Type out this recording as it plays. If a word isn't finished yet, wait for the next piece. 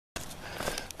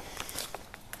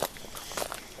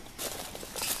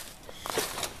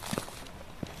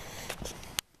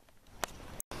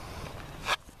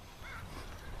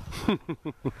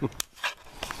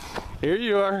Here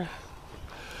you are.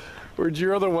 Where'd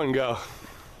your other one go?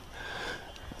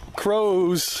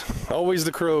 Crows. Always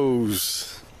the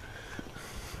crows.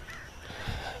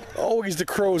 Always the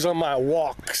crows on my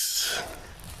walks.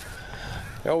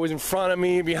 They're always in front of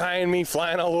me, behind me,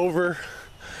 flying all over.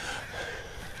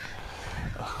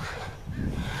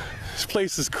 This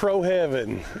place is crow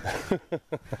heaven.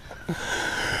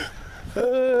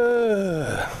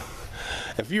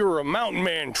 If you were a mountain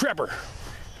man trapper,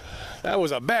 that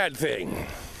was a bad thing.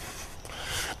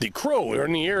 The crow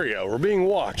in the area were being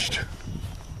watched.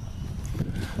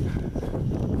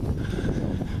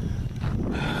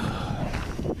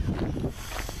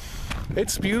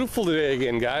 It's beautiful today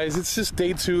again, guys. It's just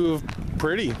day 2 of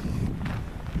pretty.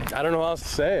 I don't know how else to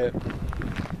say it.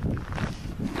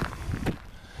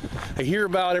 I hear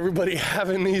about everybody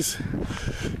having these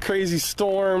crazy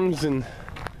storms and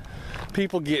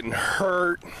people getting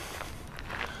hurt,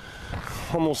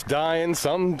 almost dying.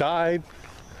 Some died.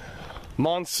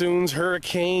 Monsoons,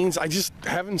 hurricanes. I just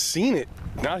haven't seen it.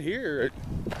 Not here.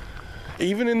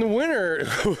 Even in the winter,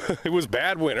 it was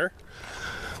bad winter.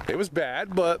 It was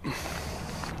bad, but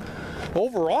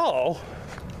overall,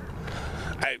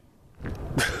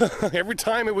 every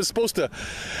time it was supposed to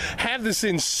have this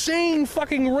insane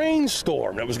fucking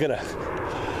rainstorm that was gonna,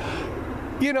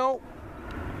 you know,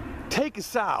 take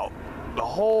us out, the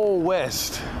whole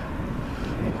West.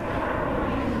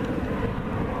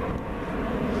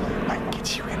 I can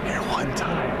get you in there one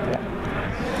time.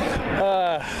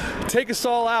 Take us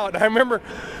all out. I remember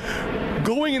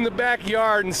going in the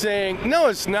backyard and saying, no,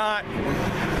 it's not.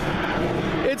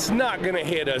 It's not gonna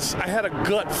hit us. I had a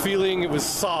gut feeling it was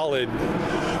solid.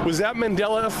 Was that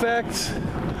Mandela effect?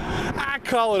 I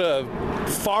call it a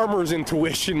farmer's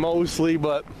intuition mostly,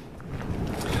 but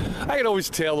I can always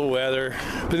tell the weather.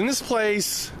 But in this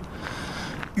place,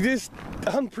 just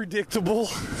unpredictable.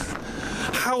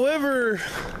 However,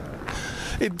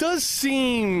 it does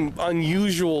seem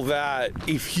unusual that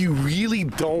if you really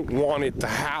don't want it to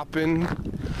happen,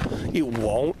 it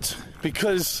won't.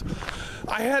 Because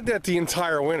I had that the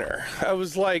entire winter. I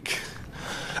was like,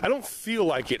 I don't feel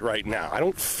like it right now. I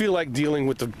don't feel like dealing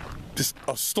with just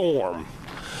a storm.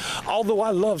 Although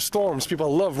I love storms, people. I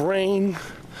love rain.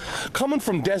 Coming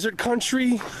from desert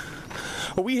country,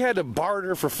 we had to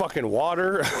barter for fucking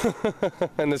water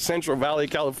in the Central Valley,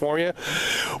 California.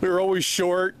 We were always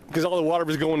short because all the water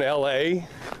was going to LA.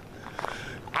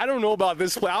 I don't know about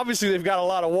this place. Obviously, they've got a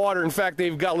lot of water. In fact,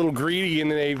 they've got a little greedy and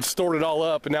they've stored it all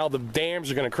up, and now the dams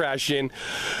are going to crash in.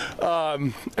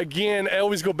 Again, I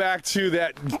always go back to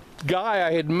that guy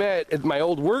I had met at my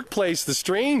old workplace, the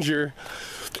stranger,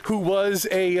 who was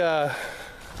an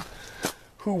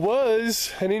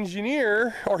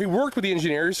engineer, or he worked with the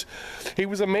engineers. He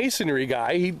was a masonry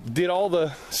guy. He did all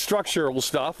the structural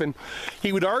stuff, and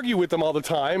he would argue with them all the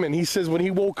time. And he says when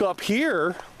he woke up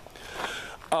here,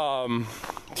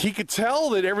 he could tell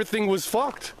that everything was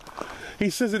fucked. He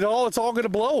says it's all going to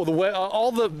blow.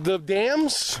 All the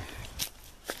dams.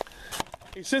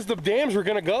 He says the dams were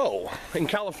going to go in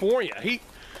California. He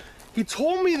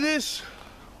told me this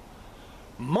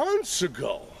months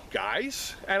ago,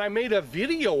 guys, and I made a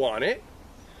video on it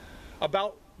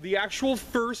about the actual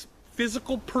first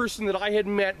physical person that I had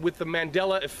met with the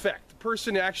Mandela effect. The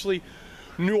person actually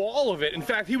knew all of it. In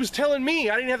fact, he was telling me.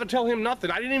 I didn't have to tell him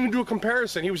nothing. I didn't even do a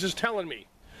comparison. He was just telling me.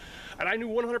 And I knew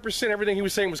 100% everything he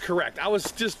was saying was correct. I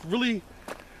was just really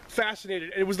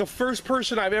fascinated. It was the first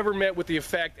person I've ever met with the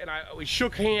effect, and we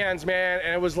shook hands, man,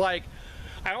 and it was like,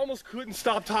 I almost couldn't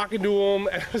stop talking to him.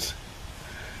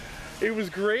 It was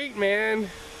great, man.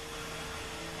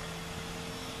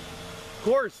 Of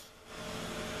course.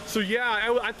 So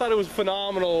yeah, I thought it was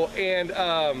phenomenal, and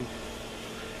I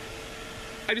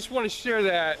just want to share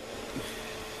that.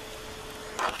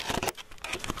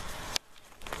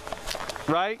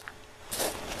 Right?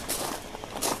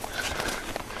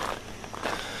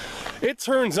 It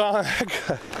turns on,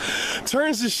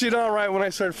 turns this shit on right when I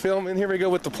start filming. Here we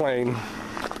go with the plane.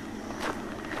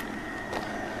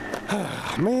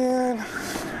 Man.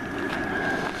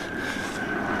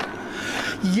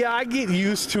 Yeah, I get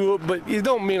used to it, but it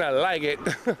don't mean I like it.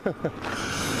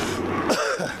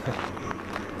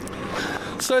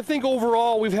 So I think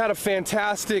overall we've had a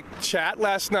fantastic chat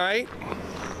last night.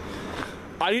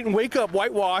 I didn't wake up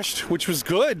whitewashed, which was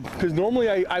good, because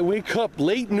normally I wake up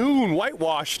late noon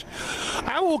whitewashed.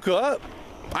 I woke up,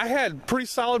 I had pretty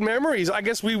solid memories. I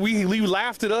guess we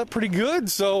laughed it up pretty good,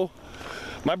 so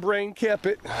my brain kept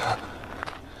it.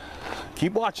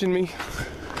 Keep watching me.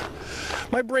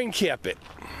 My brain kept it,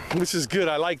 which is good.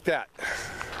 I like that.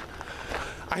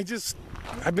 I've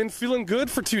been feeling good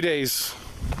for 2 days.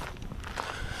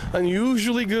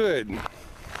 Unusually good.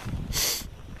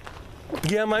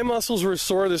 Yeah, my muscles were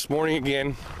sore this morning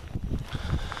again.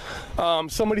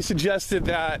 Somebody suggested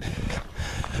that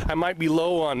I might be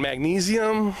low on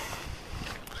magnesium,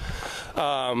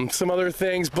 some other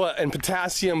things, and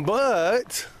potassium,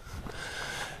 but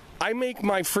I make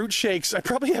my fruit shakes. I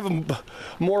probably have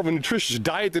more of a nutritious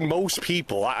diet than most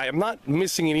people. I'm not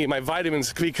missing any of my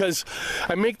vitamins because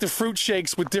I make the fruit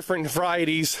shakes with different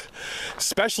varieties,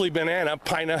 especially banana,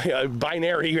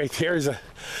 binary right there.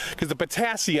 Because the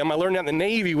potassium, I learned that in the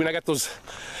Navy when I got those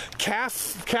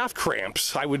calf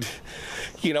cramps. I would,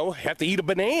 have to eat a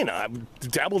banana. I would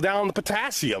dabble down the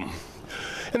potassium.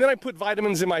 And then I put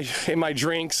vitamins in my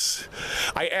drinks.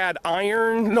 I add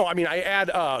iron. No, I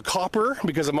add copper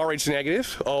because I'm RH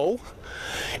negative, O.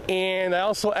 And I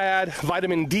also add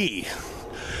vitamin D.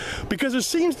 Because there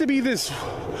seems to be this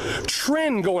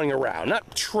trend going around.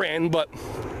 Not trend, but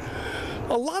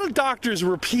a lot of doctors are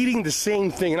repeating the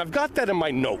same thing. And I've got that in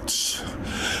my notes.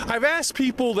 I've asked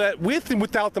people that with and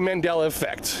without the Mandela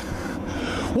effect,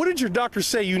 what did your doctor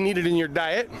say you needed in your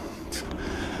diet?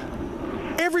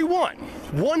 Everyone.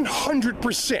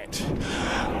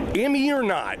 100%, ME or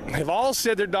not, have all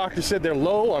said their doctor said they're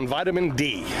low on vitamin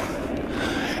D.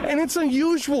 And it's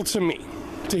unusual to me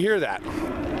to hear that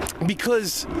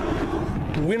because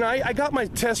when I got my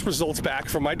test results back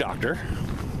from my doctor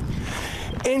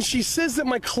and she says that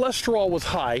my cholesterol was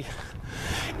high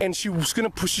and she's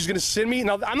gonna send me,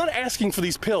 now I'm not asking for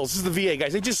these pills, this is the VA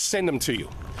guys, they just send them to you.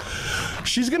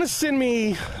 She's gonna send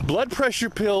me blood pressure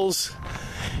pills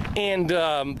and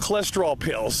cholesterol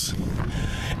pills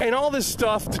and all this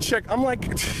stuff to check. I'm like,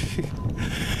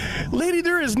 lady,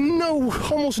 there is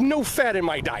almost no fat in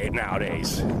my diet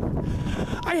nowadays.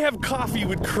 I have coffee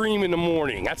with cream in the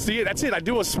morning. That's it. I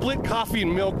do a split coffee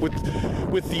and milk with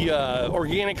the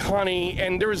organic honey,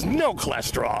 and there is no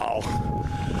cholesterol.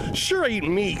 Sure, I eat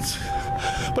meat,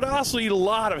 but I also eat a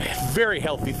lot of very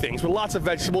healthy things with lots of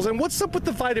vegetables. And what's up with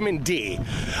the vitamin D?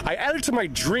 I add it to my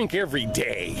drink every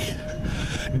day.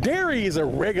 Dairy is a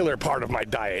regular part of my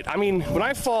diet. When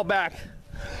I fall back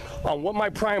on what my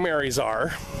primaries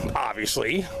are,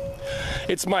 obviously,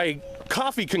 it's my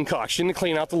coffee concoction to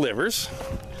clean out the livers,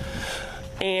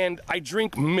 and I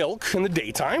drink milk in the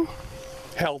daytime,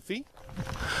 healthy,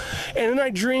 and then I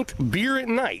drink beer at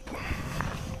night.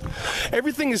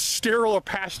 Everything is sterile or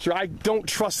pasteurized. I don't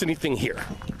trust anything here.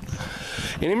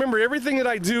 And remember, everything that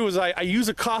I do is I use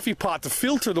a coffee pot to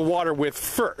filter the water with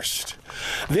first.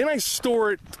 Then I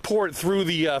pour it through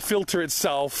the filter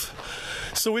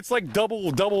itself. So it's like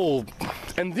double.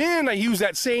 And then I use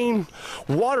that same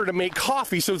water to make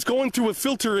coffee, so it's going through a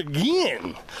filter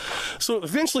again. So it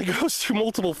eventually goes through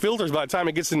multiple filters by the time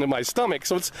it gets into my stomach.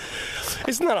 So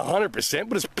it's not 100%,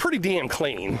 but it's pretty damn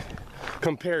clean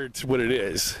compared to what it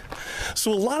is.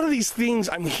 So a lot of these things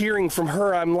I'm hearing from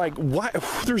her, I'm like, why?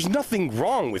 There's nothing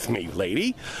wrong with me,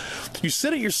 lady. You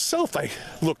said it yourself. I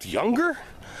looked younger.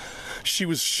 She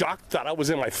was shocked that I was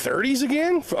in my 30s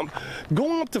again. From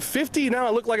going up to 50, now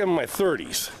I look like I'm in my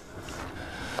 30s.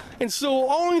 And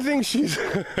so only thing she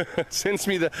sends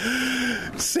me the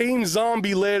same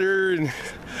zombie letter and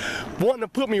wanting to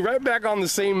put me right back on the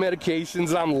same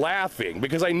medications. I'm laughing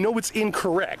because I know it's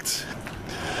incorrect.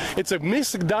 It's a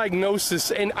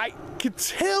misdiagnosis, and I could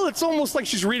tell it's almost like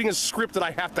she's reading a script that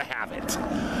I have to have it.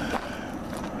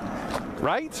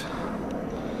 Right?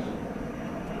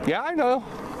 Yeah, I know.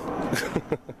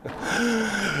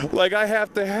 Like I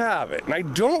have to have it, and I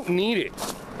don't need it.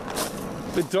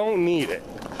 I don't need it.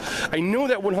 I know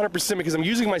that 100% because I'm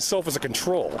using myself as a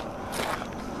control.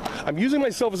 I'm using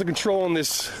myself as a control in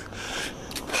this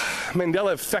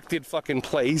Mandela affected fucking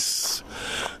place.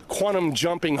 Quantum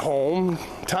jumping home,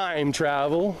 time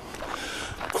travel,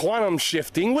 quantum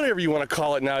shifting, whatever you want to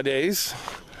call it nowadays.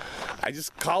 I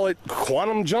just call it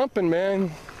quantum jumping,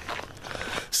 man.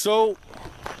 So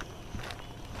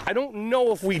I don't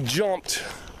know if we jumped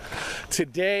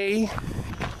today.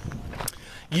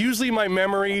 Usually my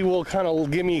memory will kind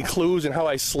of give me clues in how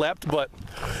I slept, but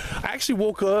I actually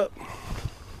woke up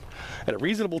at a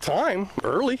reasonable time,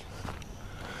 early.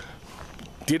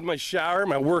 Did my shower,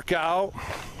 my workout,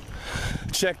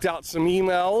 checked out some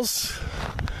emails,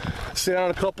 sent out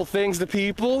a couple things to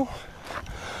people,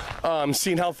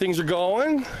 seeing how things are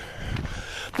going.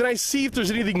 Then I see if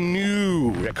there's anything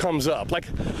new that comes up. Like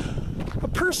a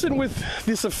person with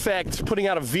this effect putting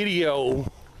out a video,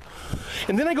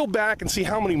 and then I go back and see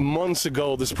how many months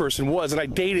ago this person was, and I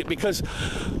date it because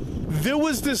there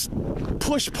was this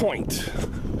push point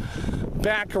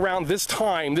back around this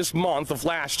time, this month of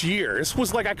last year. This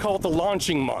was like, I call it the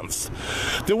launching month.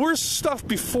 There was stuff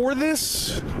before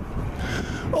this,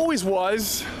 always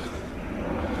was,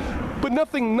 But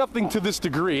nothing to this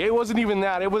degree. It wasn't even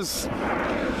that. It was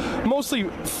mostly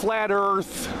flat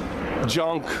earth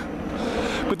junk.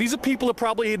 But these are people that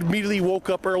probably had immediately woke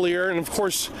up earlier, and of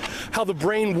course how the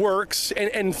brain works,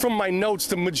 and from my notes,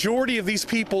 the majority of these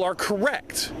people are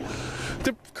correct.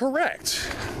 They're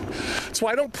correct. So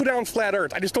I don't put down flat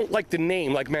earth. I just don't like the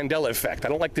name, like Mandela effect. I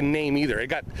don't like the name either. It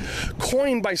got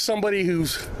coined by somebody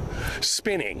who's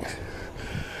spinning.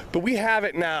 But we have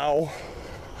it now.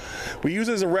 We use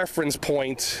it as a reference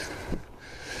point.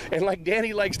 And like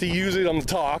Danny likes to use it on the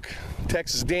talk,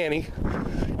 Texas Danny,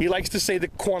 he likes to say the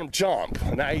quantum jump.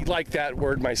 And I like that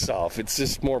word myself. It's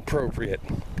just more appropriate.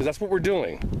 Because that's what we're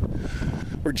doing.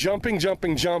 We're jumping,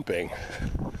 jumping, jumping.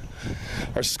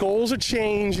 Our skulls are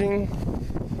changing.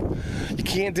 You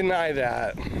can't deny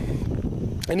that.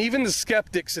 And even the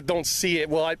skeptics that don't see it,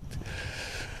 well,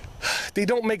 they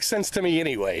don't make sense to me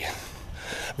anyway.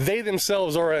 They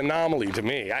themselves are an anomaly to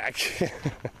me. I can't.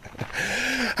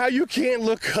 How you can't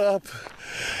look up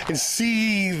and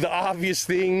see the obvious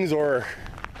things, or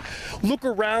look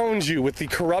around you with the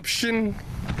corruption,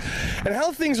 and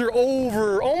how things are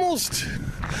over almost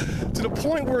to the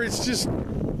point where it's just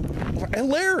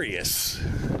hilarious.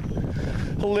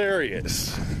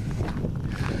 Hilarious.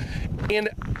 And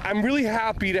I'm really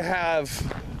happy to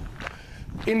have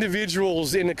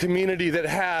individuals in the community that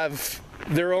have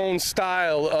their own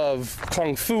style of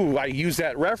Kung Fu. I use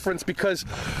that reference because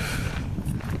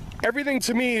everything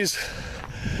to me is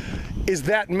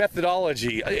that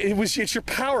methodology. It's your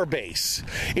power base.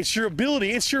 It's your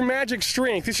ability. It's your magic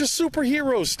strength. It's your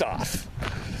superhero stuff.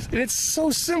 And it's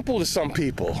so simple to some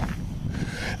people.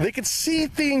 They can see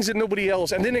things that nobody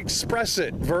else, and then express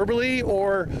it verbally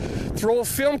or throw a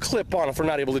film clip on if we're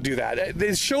not able to do that.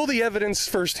 They show the evidence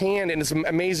firsthand, and it's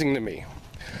amazing to me.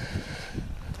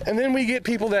 And then we get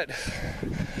people that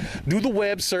do the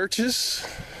web searches,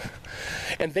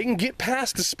 and they can get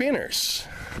past the spinners.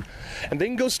 And they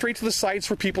can go straight to the sites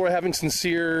where people are having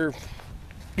sincere,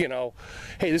 you know,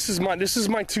 hey, this is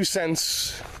my 2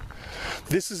 cents.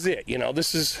 This is it, you know,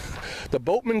 this is, the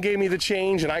boatman gave me the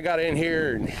change and I got in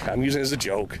here and I'm using it as a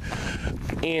joke.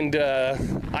 And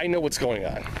I know what's going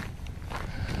on.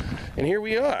 And here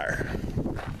we are,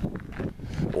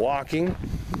 walking,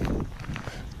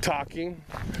 talking,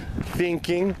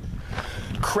 thinking,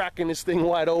 cracking this thing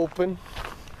wide open.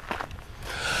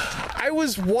 I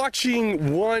was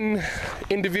watching one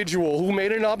individual who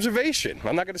made an observation.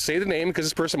 I'm not going to say the name because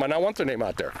this person might not want their name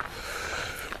out there.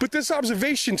 But this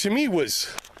observation to me was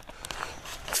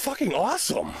fucking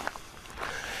awesome.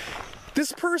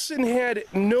 This person had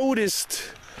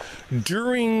noticed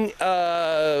during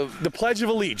the Pledge of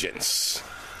Allegiance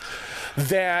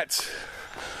that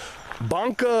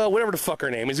Banka, whatever the fuck her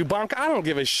name is, Ubanka, I don't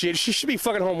give a shit. She should be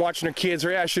fucking home watching her kids,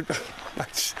 or yeah,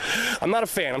 I'm not a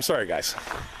fan. I'm sorry, guys.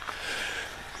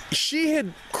 She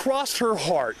had crossed her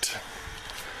heart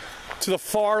to the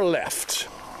far left.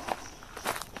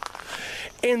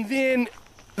 And then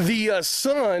the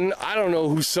son, I don't know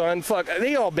whose son, fuck,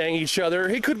 they all bang each other.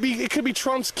 It could be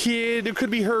Trump's kid, it could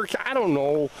be her, I don't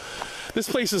know. This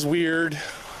place is weird.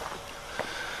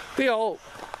 They all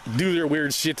do their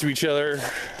weird shit to each other.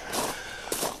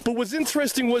 But what's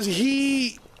interesting was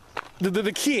the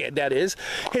kid, that is,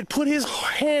 had put his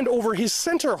hand over his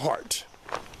center heart.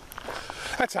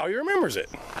 That's how he remembers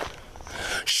it.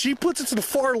 She puts it to the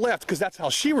far left because that's how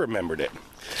she remembered it.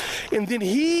 And then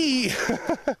he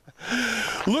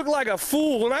looked like a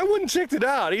fool, and I wouldn't checked it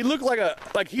out. He looked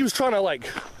like he was trying to, like,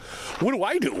 what do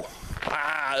I do?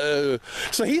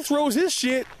 So he throws his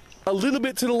shit a little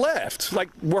bit to the left, like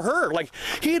we're her. Like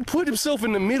he had put himself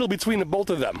in the middle between the both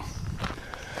of them.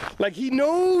 Like he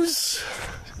knows,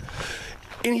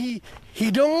 and he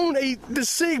don't the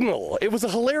signal. It was a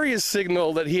hilarious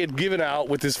signal that he had given out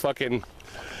with his fucking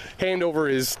hand over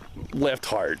his left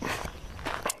heart.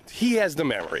 He has the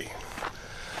memory.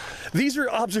 These are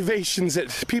observations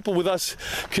that people with us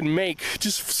can make.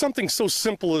 Just something so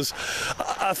simple as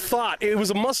a thought. It was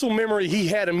a muscle memory he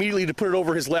had immediately to put it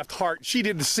over his left heart. She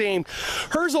did the same.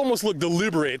 Hers almost looked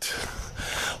deliberate.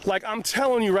 Like, I'm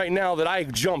telling you right now that I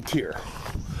jumped here.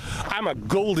 I'm a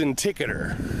golden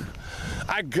ticketer.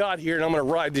 I got here and I'm gonna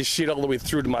ride this shit all the way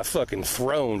through to my fucking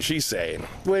throne, she's saying.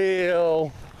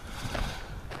 Well,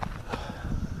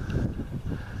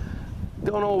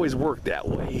 don't always work that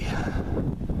way.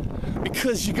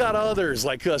 Because you got others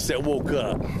like us that woke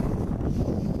up.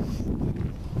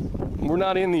 We're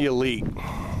not in the elite,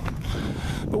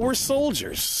 but we're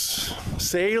soldiers,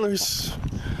 sailors,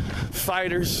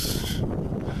 fighters,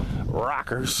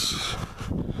 rockers,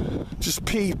 just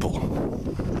people.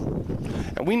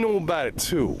 And we know about it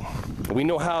too. We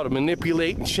know how to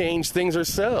manipulate and change things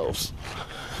ourselves.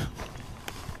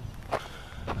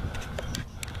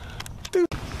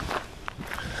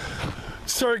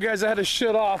 Sorry guys, I had to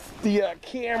shut off the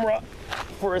camera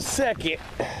for a second.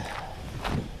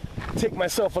 Take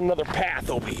myself another path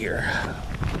over here.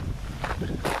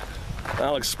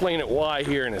 I'll explain it why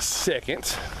here in a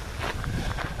second.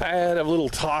 I had a little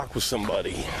talk with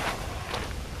somebody.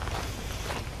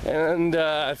 And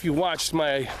if you watched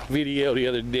my video the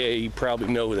other day, you probably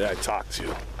know who that I talked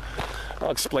to. I'll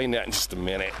explain that in just a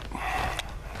minute.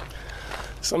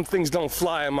 Some things don't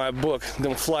fly in my book,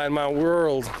 don't fly in my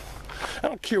world. I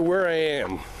don't care where I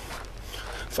am.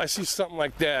 If I see something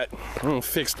like that, I'm gonna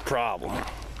fix the problem.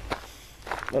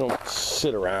 I don't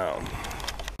sit around.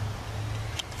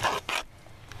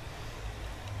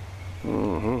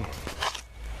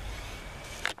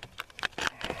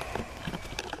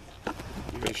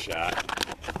 Give it a shot.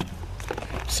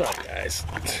 Sorry guys.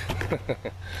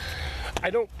 I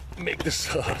don't make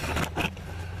this up.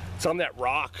 It's on that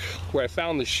rock where I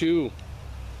found the shoe.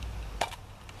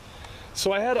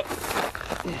 So I had to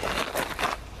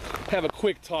have a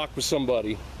quick talk with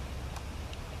somebody.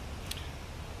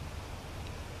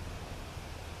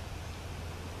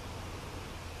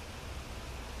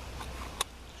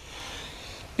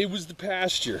 It was the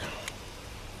pasture.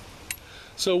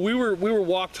 So we were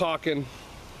walk talking,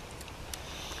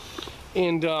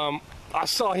 and I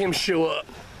saw him show up.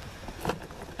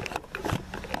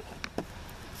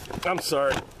 I'm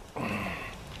sorry.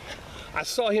 I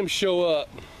saw him show up,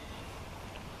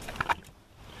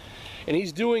 and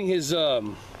he's doing his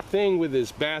thing with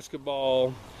his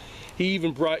basketball. He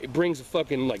even brings a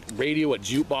fucking like radio, a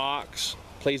jukebox,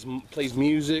 plays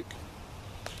music.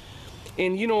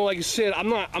 And you know, like I said, I'm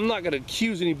not gonna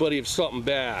accuse anybody of something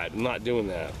bad. I'm not doing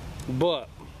that. But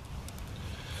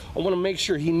I want to make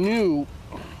sure he knew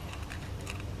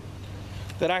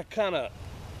that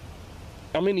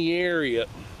I'm in the area.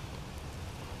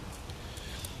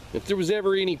 If there was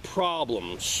ever any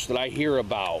problems that I hear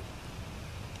about,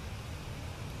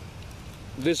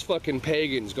 this fucking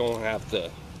pagan's gonna have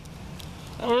to,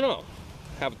 I don't know,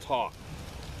 have a talk.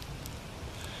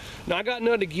 Now, I got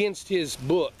nothing against his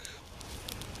book.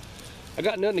 I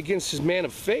got nothing against his man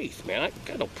of faith, man. I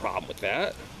got no problem with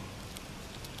that.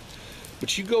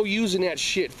 But you go using that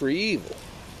shit for evil.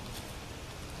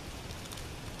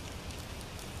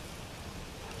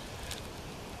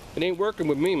 It ain't working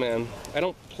with me, man. I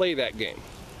don't play that game.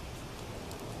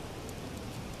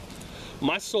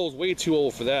 My soul's way too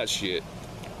old for that shit.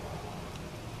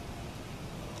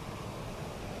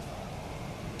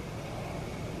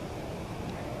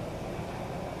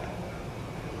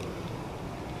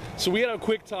 So we had a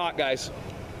quick talk, guys.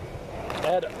 I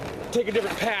had to take a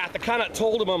different path. I kind of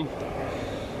told him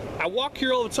I walk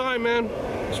here all the time, man.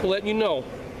 Just letting you know.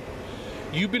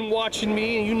 You've been watching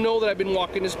me, and you know that I've been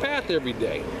walking this path every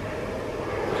day.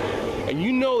 And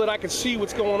you know that I can see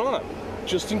what's going on,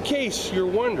 just in case you're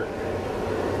wondering.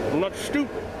 I'm not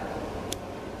stupid.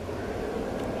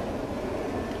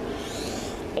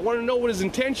 I want to know what his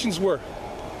intentions were.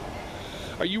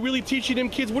 Are you really teaching them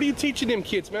kids? What are you teaching them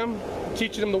kids, man?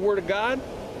 Teaching them the Word of God?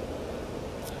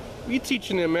 What are you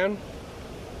teaching them, man?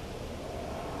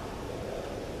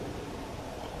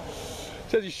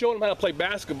 Says he's showing them how to play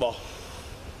basketball.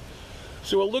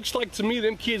 So it looks like to me,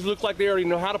 them kids look like they already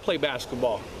know how to play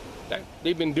basketball.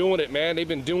 They've been doing it, man. They've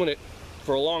been doing it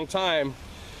for a long time.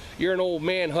 You're an old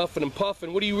man huffing and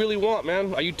puffing. What do you really want,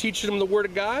 man? Are you teaching them the Word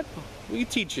of God? What are you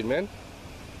teaching, man?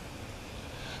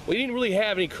 Well, he didn't really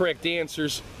have any correct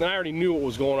answers, and I already knew what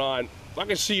was going on. I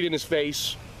could see it in his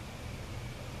face.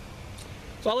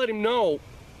 So I let him know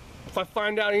if I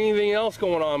find out anything else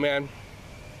going on, man,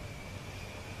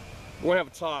 we're gonna have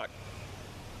a talk.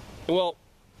 Well,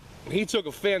 he took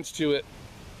offense to it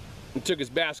and took his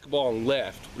basketball and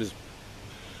left.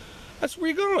 That's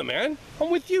where you're going, man. I'm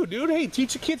with you, dude. Hey,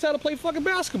 teach the kids how to play fucking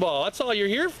basketball. That's all you're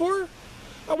here for?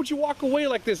 How would you walk away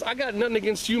like this? I got nothing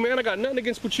against you, man. I got nothing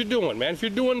against what you're doing, man. If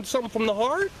you're doing something from the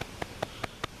heart,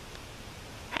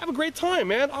 have a great time,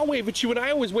 man. I'll wave at you, and I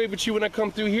always wave at you when I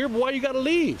come through here, but why you gotta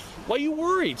leave? Why you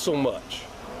worried so much?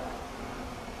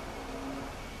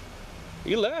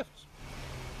 He left.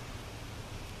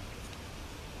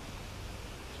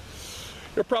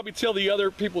 He'll probably tell the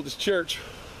other people at this church,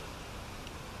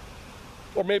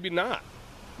 or maybe not,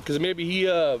 because maybe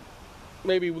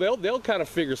maybe they'll kind of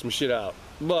figure some shit out,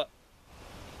 but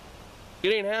it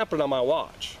ain't happening on my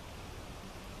watch.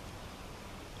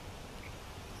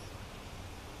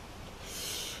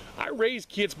 I raise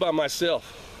kids by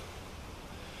myself.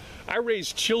 I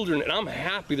raise children, and I'm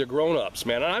happy they're grown-ups,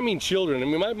 man. And I mean children. I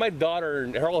mean, my daughter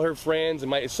and all her friends, and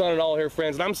my son and all her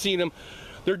friends, and I'm seeing them.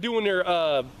 They're doing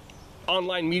their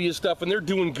online media stuff, and they're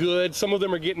doing good. Some of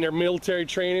them are getting their military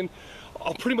training.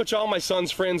 pretty much all my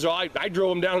son's friends, I drove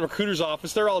them down to the recruiter's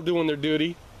office. They're all doing their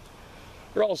duty.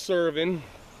 They're all serving.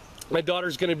 My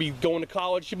daughter's going to be going to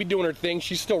college. She'll be doing her thing.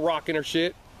 She's still rocking her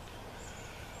shit.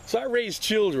 So I raised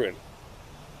children.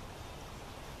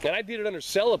 And I did it under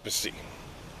celibacy.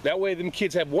 That way them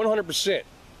kids have 100%.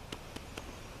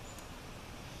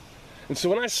 And so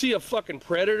when I see a fucking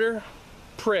predator,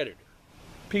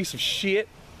 piece of shit,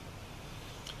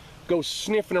 go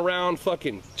sniffing around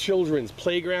fucking children's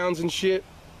playgrounds and shit,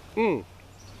 I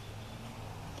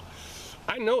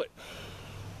know it.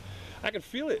 I can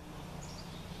feel it.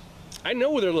 I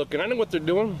know where they're looking. I know what they're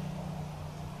doing.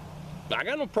 I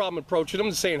got no problem approaching them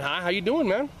and saying, hi, how you doing,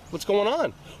 man? What's going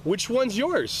on? Which one's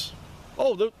yours?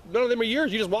 Oh, none of them are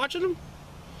yours. You just watching them?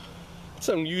 It's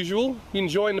unusual. You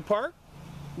enjoying the park?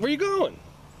 Where you going?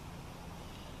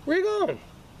 Where you going?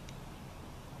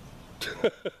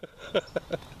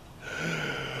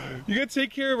 You gotta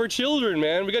take care of our children,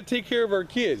 man. We gotta take care of our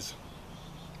kids.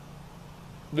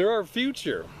 They're our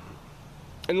future.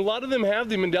 And a lot of them have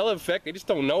the Mandela effect. They just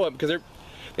don't know it because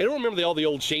they don't remember all the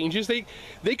old changes. They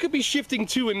could be shifting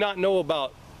too and not know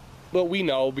about what we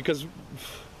know because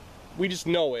we just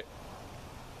know it.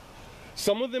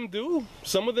 Some of them do.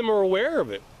 Some of them are aware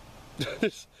of it.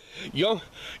 Young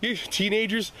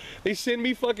teenagers, they send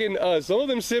me fucking, some of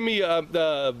them send me,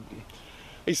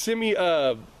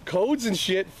 codes and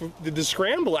shit for the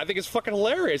scramble. I think it's fucking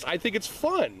hilarious. I think it's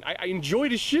fun. I enjoy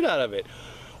the shit out of it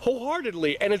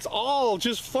wholeheartedly, and it's all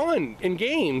just fun and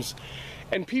games.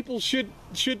 And people should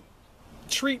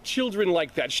treat children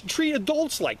like that. Should treat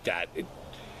adults like that.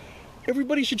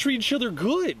 Everybody should treat each other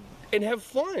good and have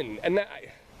fun. And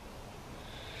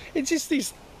it's just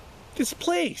this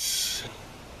place.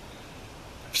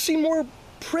 I've seen more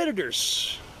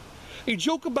predators. They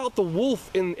joke about the wolf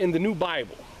in the new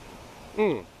Bible.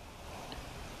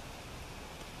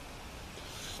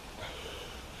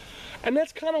 And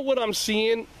that's kind of what I'm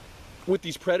seeing with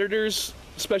these predators,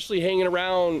 especially hanging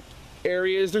around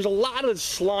areas. There's a lot of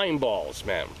slime balls,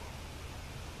 man.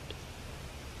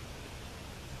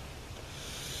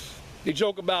 They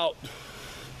joke about,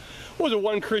 what was it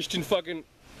one Christian fucking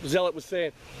zealot was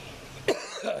saying?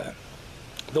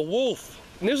 The wolf,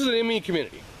 and this is an Indian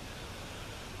community,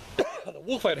 the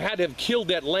wolf had to have killed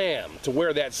that lamb to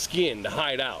wear that skin to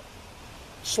hide out.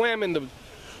 Slamming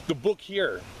the book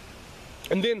here.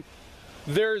 And then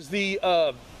there's the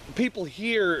people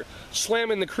here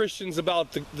slamming the Christians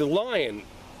about the lion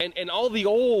and all the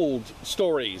old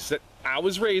stories that I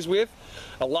was raised with,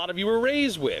 a lot of you were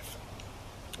raised with.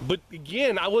 But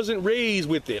again, I wasn't raised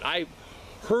with it. I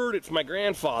heard it from my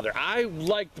grandfather. I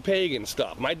like the pagan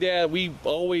stuff. My dad, we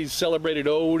always celebrated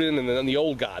Odin and then the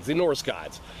old gods, the Norse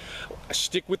gods. I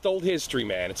stick with old history,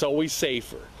 man. It's always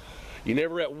safer. You're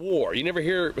never at war. You never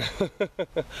hear...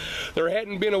 There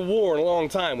hadn't been a war in a long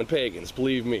time with pagans,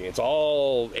 believe me. It's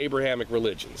all Abrahamic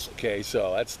religions, okay?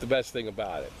 So that's the best thing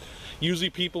about it. Usually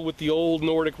people with the old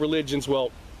Nordic religions,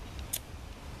 well,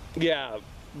 yeah,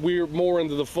 we're more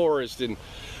into the forest and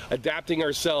adapting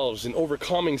ourselves and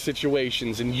overcoming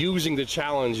situations and using the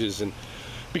challenges. And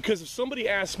because if somebody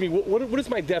asks me, what is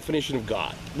my definition of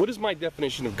God? What is my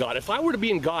definition of God? If I were to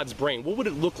be in God's brain, what would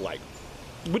it look like?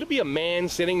 Would it be a man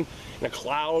sitting in a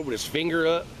cloud with his finger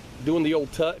up, doing the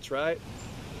old touch, right?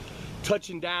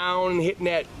 Touching down and hitting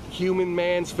that human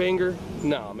man's finger?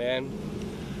 No, man.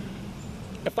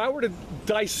 If I were to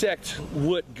dissect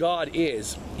what God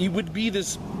is, it would be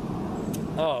this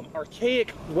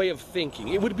archaic way of thinking.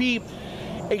 It would be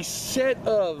a set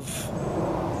of,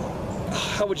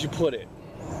 how would you put it?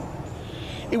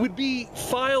 It would be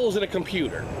files in a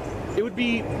computer. It would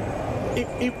be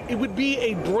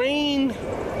a brain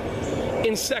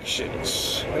in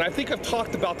sections. And I think I've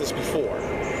talked about this before.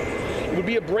 It would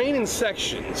be a brain in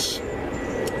sections.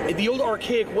 The old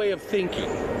archaic way of thinking,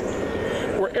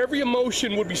 where every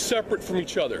emotion would be separate from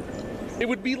each other. It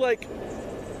would be like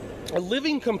a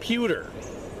living computer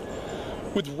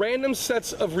with random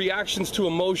sets of reactions to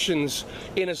emotions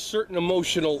in a certain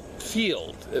emotional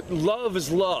field. Love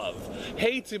is love.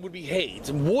 Hate, it would be hate.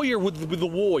 Warrior would be the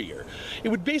warrior. It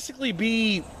would basically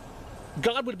be,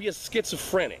 God would be a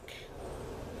schizophrenic.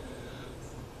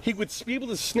 He would be able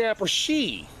to snap, or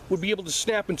she would be able to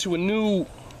snap into a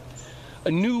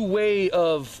new way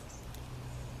of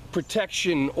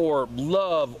protection or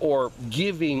love or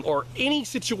giving or any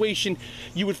situation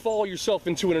you would follow yourself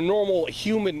into in a normal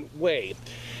human way.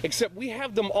 Except we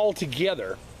have them all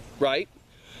together, right?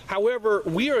 However,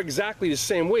 we are exactly the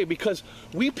same way because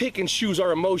we pick and choose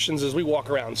our emotions as we walk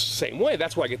around the same way.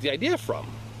 That's where I get the idea from.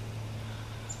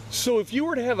 So if you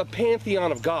were to have a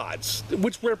pantheon of gods,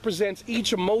 which represents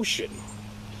each emotion,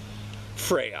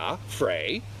 Freya,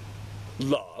 Frey,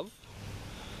 love,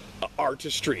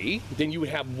 artistry, then you would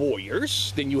have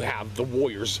warriors, then you have the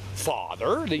warrior's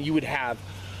father, then you would have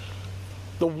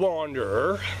the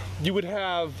wanderer, you would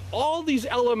have all these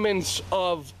elements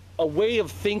of a way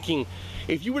of thinking.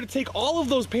 If you were to take all of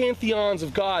those pantheons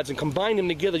of gods and combine them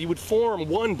together, you would form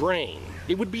one brain.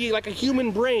 It would be like a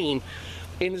human brain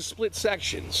in the split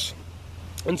sections.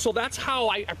 And so that's how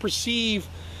I perceive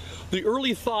the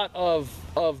early thought of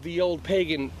the old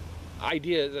pagan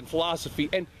ideas and philosophy.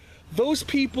 And those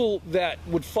people that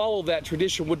would follow that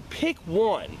tradition would pick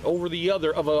one over the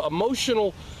other of an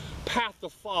emotional path to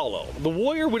follow. The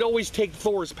warrior would always take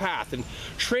Thor's path and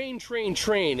train, train,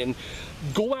 train, and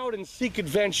go out and seek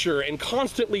adventure and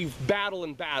constantly battle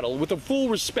and battle with a full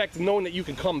respect, knowing that you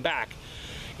can come back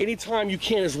anytime you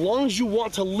can. As long as you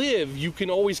want to live, you can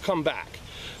always come back.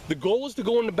 The goal is to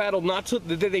go into battle, not to,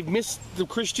 they've missed, the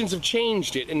Christians have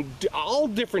changed it in all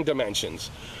different dimensions.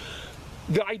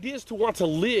 The idea is to want to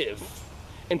live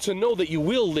and to know that you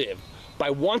will live. By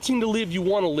wanting to live, you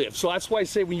want to live. So that's why I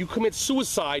say when you commit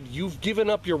suicide, you've given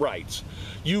up your rights.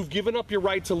 You've given up your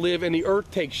right to live, and the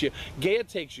earth takes you. Gaia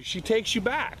takes you. She takes you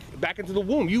back into the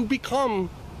womb. You become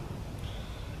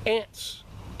ants,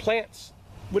 plants,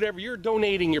 whatever. You're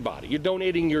donating your body. You're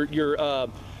donating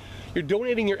you're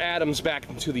donating your atoms back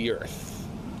into the earth.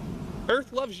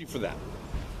 Earth loves you for that.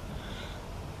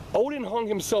 Odin hung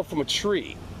himself from a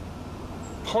tree.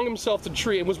 Hung himself to the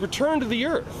tree and was returned to the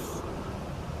earth.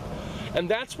 And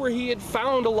that's where he had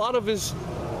found a lot of his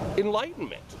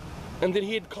enlightenment, and that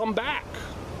he had come back.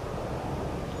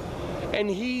 And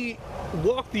he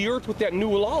walked the earth with that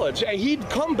new knowledge. He'd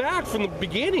come back from the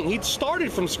beginning. He'd started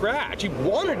from scratch. He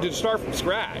wanted to start from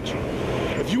scratch.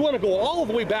 If you want to go all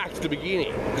the way back to the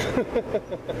beginning,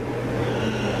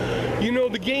 you know,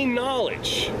 to gain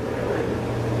knowledge.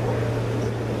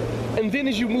 And then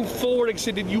as you move forward, like I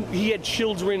said, he had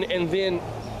children, and then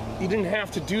he didn't have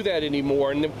to do that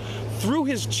anymore. And then, through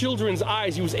his children's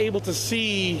eyes, he was able to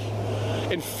see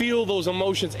and feel those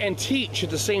emotions and teach at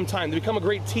the same time, to become a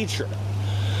great teacher.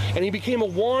 And he became a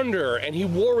wanderer, and he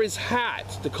wore his hat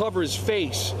to cover his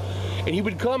face. And he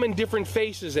would come in different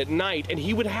faces at night, and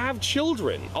he would have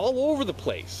children all over the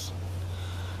place.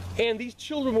 And these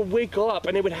children would wake up,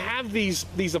 and they would have these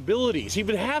abilities. He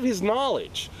would have his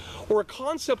knowledge, or a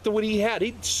concept of what he had.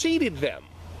 He seeded them.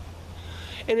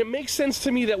 And it makes sense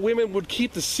to me that women would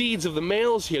keep the seeds of the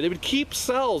males here. They would keep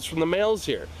cells from the males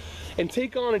here and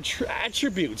take on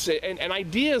attributes and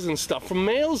ideas and stuff from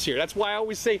males here. That's why I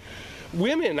always say,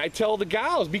 women, I tell the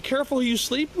gals, be careful who you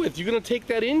sleep with. You're going to take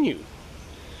that in you.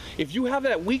 If you have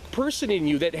that weak person in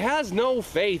you that has no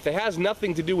faith, that has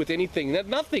nothing to do with anything,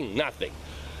 nothing,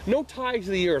 no ties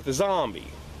to the earth, a zombie,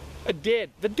 the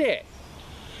dead.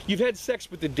 You've had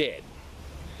sex with the dead.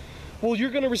 Well,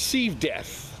 you're going to receive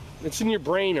death. It's in your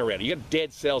brain already. You got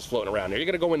dead cells floating around there. You're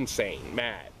going to go insane,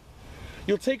 mad.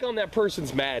 You'll take on that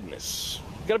person's madness.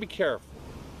 You got to be careful.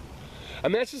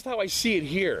 And that's just how I see it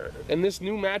here, in this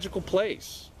new magical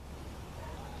place.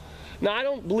 Now, I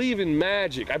don't believe in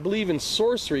magic. I believe in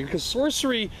sorcery, because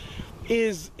sorcery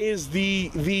is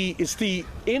the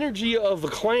energy of a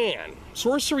clan.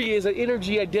 Sorcery is an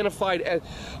energy identified as,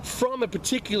 from a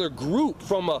particular group,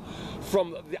 from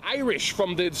the Irish,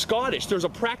 from the Scottish. There's a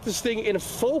practice thing in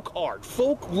folk art,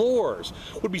 folklores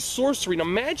would be sorcery. Now,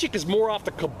 magic is more off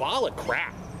the Kabbalah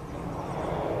crap.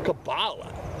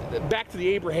 Kabbalah, back to the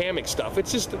Abrahamic stuff.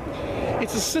 It's just,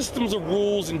 it's the systems of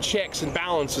rules and checks and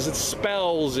balances. It's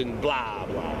spells and blah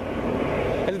blah.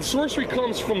 And then sorcery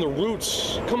comes from the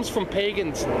roots, comes from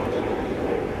pagans.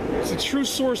 It's a true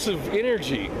source of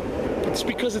energy. It's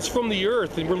because it's from the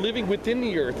earth, and we're living within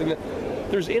the earth, and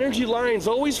there's energy lines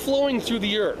always flowing through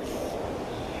the earth,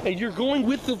 and you're going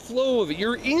with the flow of it.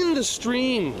 You're in the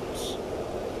streams,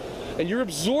 and you're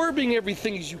absorbing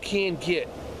everything as you can get.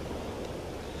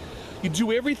 You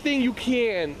do everything you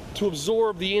can to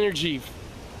absorb the energy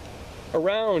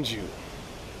around you.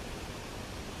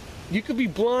 You could be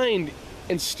blind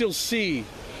and still see.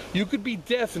 You could be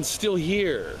deaf and still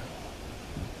hear.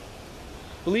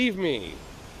 Believe me,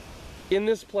 in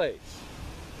this place.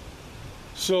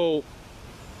 So,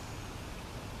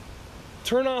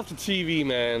 turn off the TV,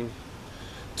 man.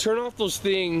 Turn off those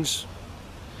things.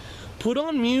 Put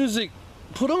on music.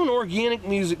 Put on organic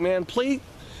music, man.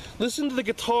 Listen to the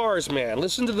guitars, man.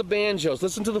 Listen to the banjos.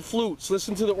 Listen to the flutes.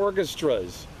 Listen to the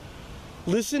orchestras.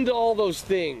 Listen to all those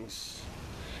things.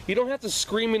 You don't have to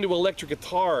scream into electric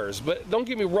guitars, but don't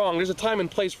get me wrong, there's a time and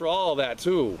place for all of that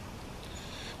too.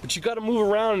 But you got to move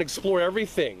around and explore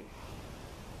everything.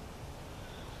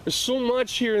 There's so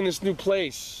much here in this new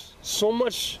place. So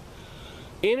much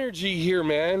energy here,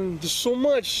 man. There's so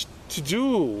much to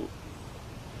do.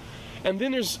 And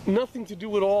then there's nothing to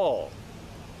do at all.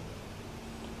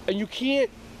 And you can't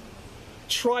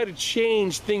try to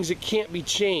change things that can't be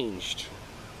changed.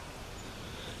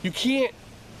 You can't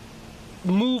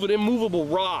move an immovable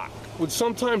rock when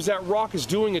sometimes that rock is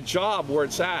doing a job where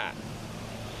it's at.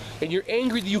 And you're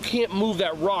angry that you can't move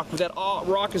that rock, but that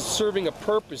rock is serving a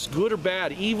purpose, good or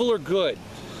bad, evil or good.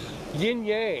 Yin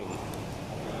yang.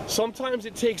 Sometimes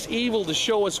it takes evil to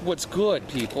show us what's good,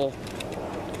 people.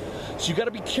 So you got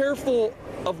to be careful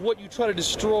of what you try to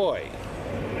destroy.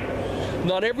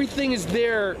 Not everything is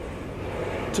there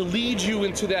to lead you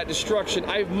into that destruction.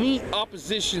 I meet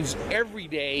oppositions every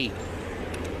day.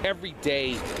 Every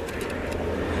day.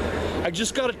 I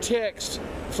just got a text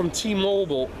from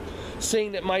T-Mobile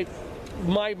saying that my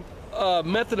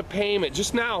method of payment,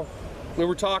 just now we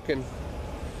were talking,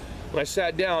 when I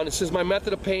sat down, it says my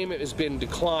method of payment has been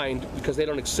declined because they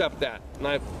don't accept that. And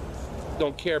I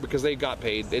don't care because they got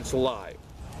paid. It's a lie.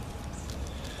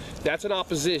 That's an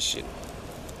opposition.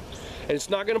 And it's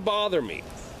not going to bother me.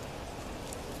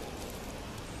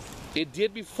 It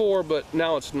did before, but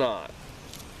now it's not.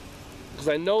 Because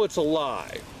I know it's a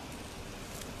lie.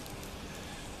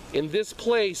 In this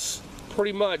place,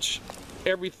 pretty much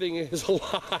everything is a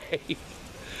lie.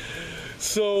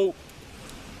 So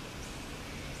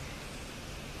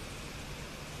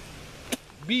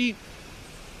be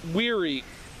weary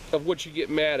of what you get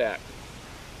mad at.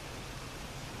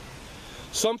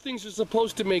 Some things are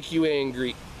supposed to make you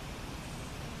angry.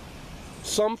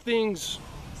 Some things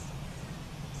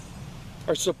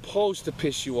are supposed to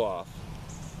piss you off.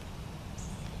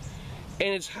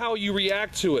 And it's how you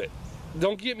react to it.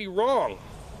 Don't get me wrong.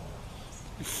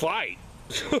 Fight.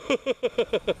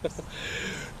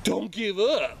 Don't give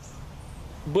up.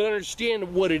 But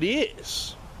understand what it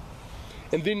is.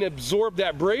 And then absorb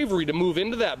that bravery to move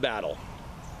into that battle.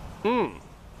 I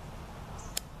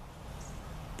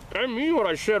mean what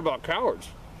I said about cowards.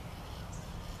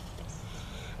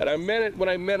 And I meant it when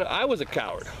I meant it. I was a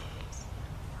coward.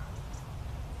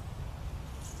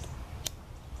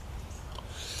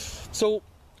 So,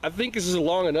 I think this is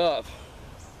long enough.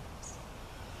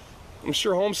 I'm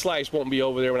sure Home Slice won't be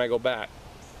over there when I go back.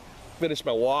 Finish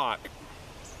my walk.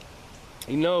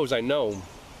 He knows I know.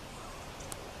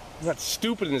 I'm not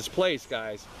stupid in this place,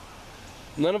 guys.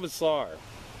 None of us are.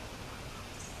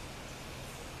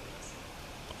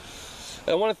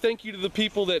 I want to thank you to the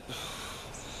people that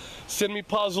send me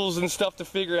puzzles and stuff to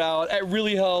figure out. It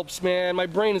really helps, man. My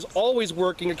brain is always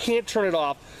working. I can't turn it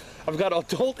off. I've got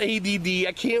adult ADD.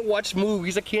 I can't watch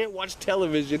movies. I can't watch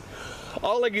television.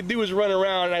 All I can do is run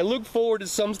around, and I look forward to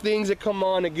some things that come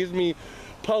on that gives me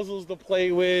puzzles to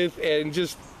play with, and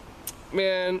just,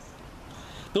 man,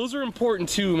 those are important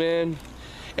too, man.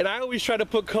 And I always try to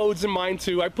put codes in mine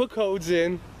too. I put codes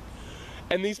in,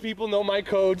 and these people know my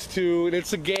codes too, and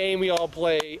it's a game we all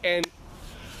play, and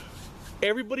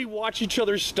everybody watch each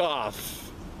other's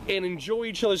stuff and enjoy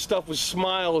each other's stuff with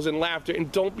smiles and laughter,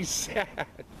 and don't be sad.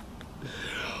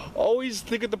 Always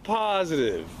think of the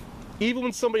positive. Even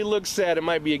when somebody looks sad, it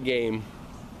might be a game.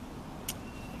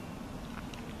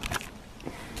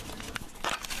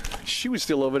 She was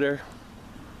still over there.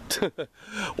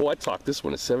 Well, I talked this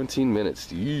one at 17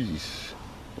 minutes. Jeez.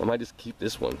 I might just keep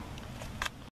this one.